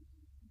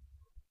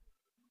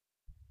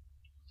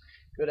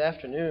Good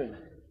afternoon.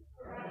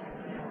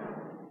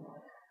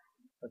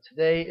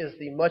 Today is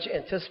the much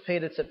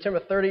anticipated September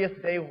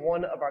 30th, day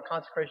one of our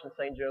consecration of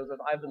St. Joseph.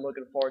 I've been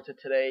looking forward to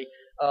today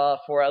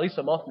for at least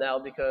a month now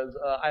because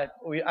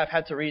I've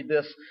had to read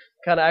this,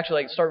 kind of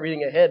actually start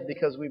reading ahead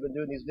because we've been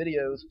doing these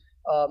videos.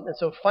 And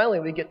so finally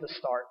we get to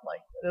start.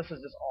 This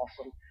is just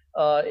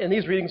awesome. And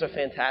these readings are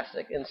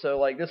fantastic. And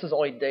so this is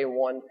only day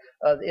one.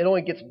 It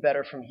only gets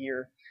better from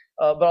here.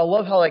 But I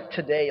love how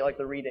today,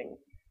 the reading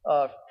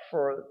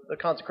for the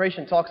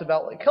consecration talks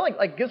about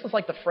gives us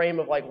the frame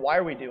of why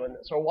are we doing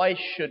this, or why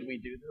should we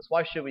do this?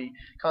 Why should we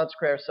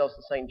consecrate ourselves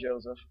to St.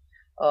 Joseph?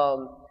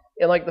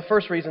 And the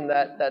first reason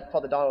that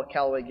Father Donald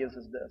Calloway gives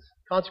is this: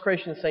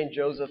 consecration to St.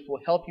 Joseph will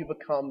help you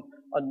become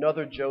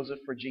another Joseph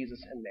for Jesus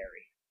and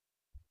Mary.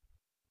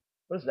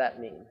 What does that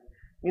mean?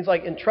 It means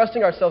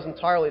entrusting ourselves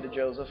entirely to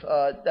Joseph,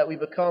 that we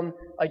become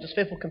just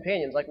faithful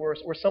companions.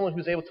 We're someone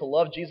who's able to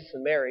love Jesus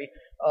and Mary,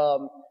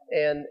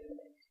 and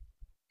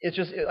it's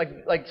just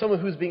someone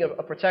who's being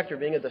a protector,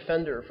 being a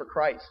defender for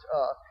Christ,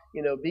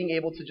 being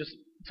able to just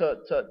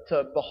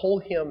to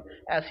behold Him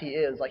as He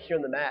is, here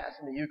in the Mass,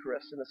 in the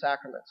Eucharist, in the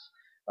sacraments.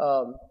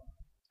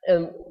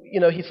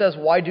 And he says,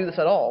 why do this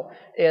at all?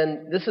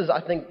 And this is,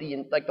 I think,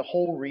 the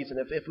whole reason.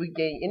 If we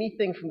gain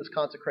anything from this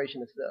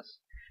consecration, it's this: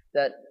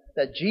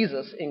 that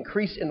Jesus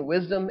increased in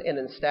wisdom and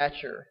in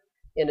stature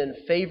and in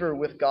favor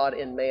with God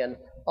and man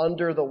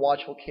under the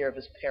watchful care of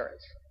His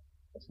parents.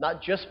 It's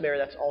not just Mary;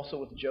 that's also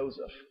with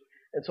Joseph.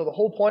 And so the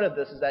whole point of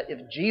this is that if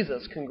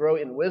Jesus can grow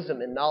in wisdom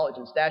and knowledge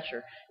and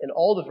stature and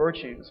all the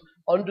virtues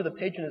under the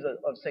patronage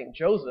of St.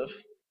 Joseph,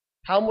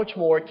 how much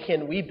more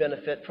can we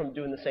benefit from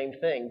doing the same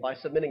thing by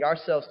submitting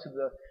ourselves to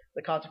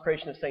the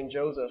consecration of St.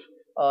 Joseph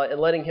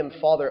and letting him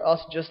father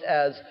us just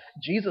as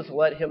Jesus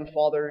let him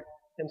father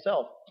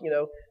himself?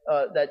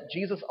 That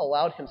Jesus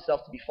allowed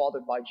himself to be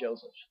fathered by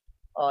Joseph.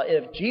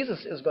 And if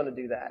Jesus is going to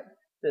do that,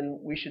 then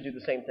we should do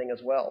the same thing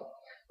as well.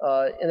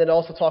 And it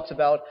also talks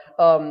about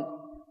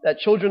that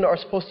children are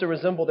supposed to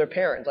resemble their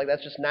parents.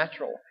 That's just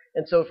natural.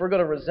 And so if we're going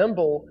to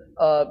resemble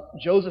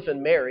Joseph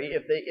and Mary,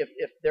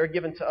 if they're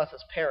given to us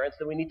as parents,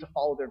 then we need to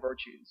follow their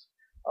virtues.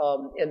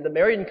 And the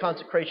Marian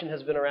consecration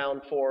has been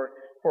around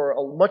for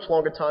a much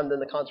longer time than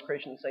the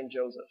consecration of St.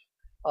 Joseph.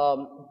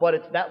 But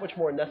it's that much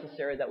more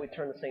necessary that we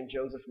turn to St.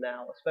 Joseph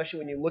now, especially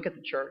when you look at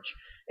the church.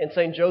 And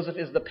St. Joseph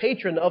is the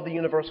patron of the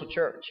universal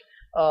church.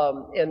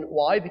 And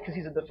why? Because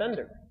he's a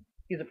defender.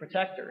 He's a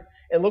protector.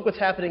 And look what's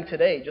happening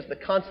today, just the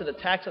constant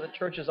attacks that the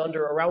church is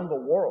under around the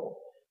world.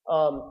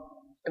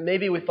 And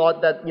maybe we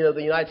thought that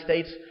the United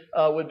States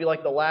would be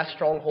the last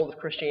stronghold of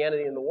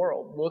Christianity in the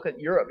world. Look at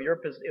Europe.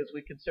 Europe is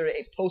we consider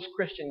a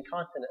post-Christian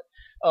continent.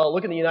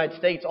 Look at the United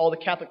States, all the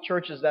Catholic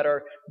churches that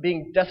are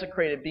being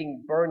desecrated,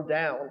 being burned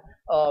down,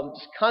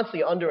 just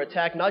constantly under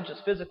attack, not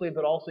just physically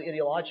but also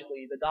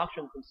ideologically, the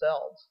doctrines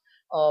themselves.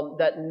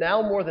 That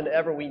now more than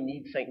ever we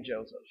need St.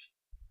 Joseph.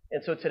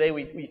 And so today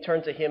we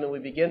turn to him and we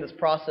begin this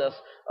process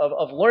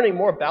of learning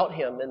more about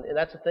him. And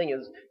that's the thing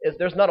is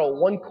there's not a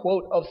one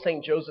quote of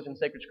St. Joseph in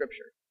sacred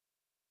scripture.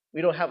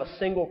 We don't have a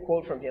single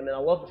quote from him. And I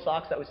love the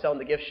socks that we sell in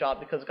the gift shop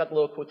because it's got the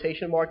little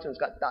quotation marks and it's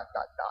got ...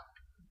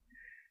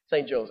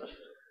 St. Joseph.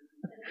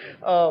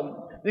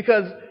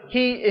 Because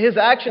his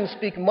actions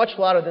speak much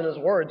louder than his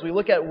words. We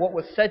look at what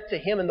was said to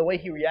him and the way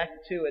he reacted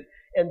to it,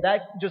 and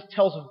that just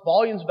tells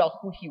volumes about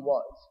who he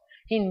was.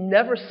 He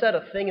never said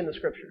a thing in the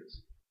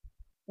scriptures.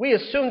 We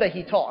assume that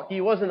he talked.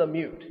 He wasn't a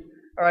mute.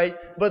 All right?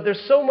 But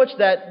there's so much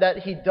that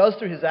he does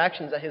through his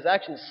actions, that his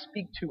actions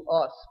speak to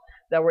us,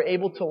 that we're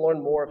able to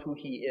learn more of who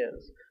he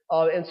is.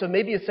 And so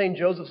maybe if St.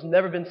 Joseph's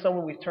never been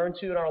someone we've turned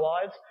to in our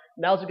lives,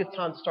 now's a good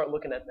time to start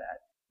looking at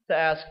that. To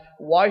ask,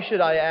 why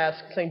should I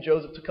ask St.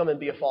 Joseph to come and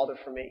be a father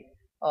for me?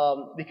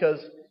 Because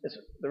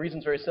the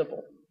reason's very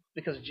simple.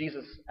 Because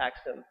Jesus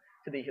asked him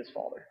to be his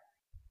father.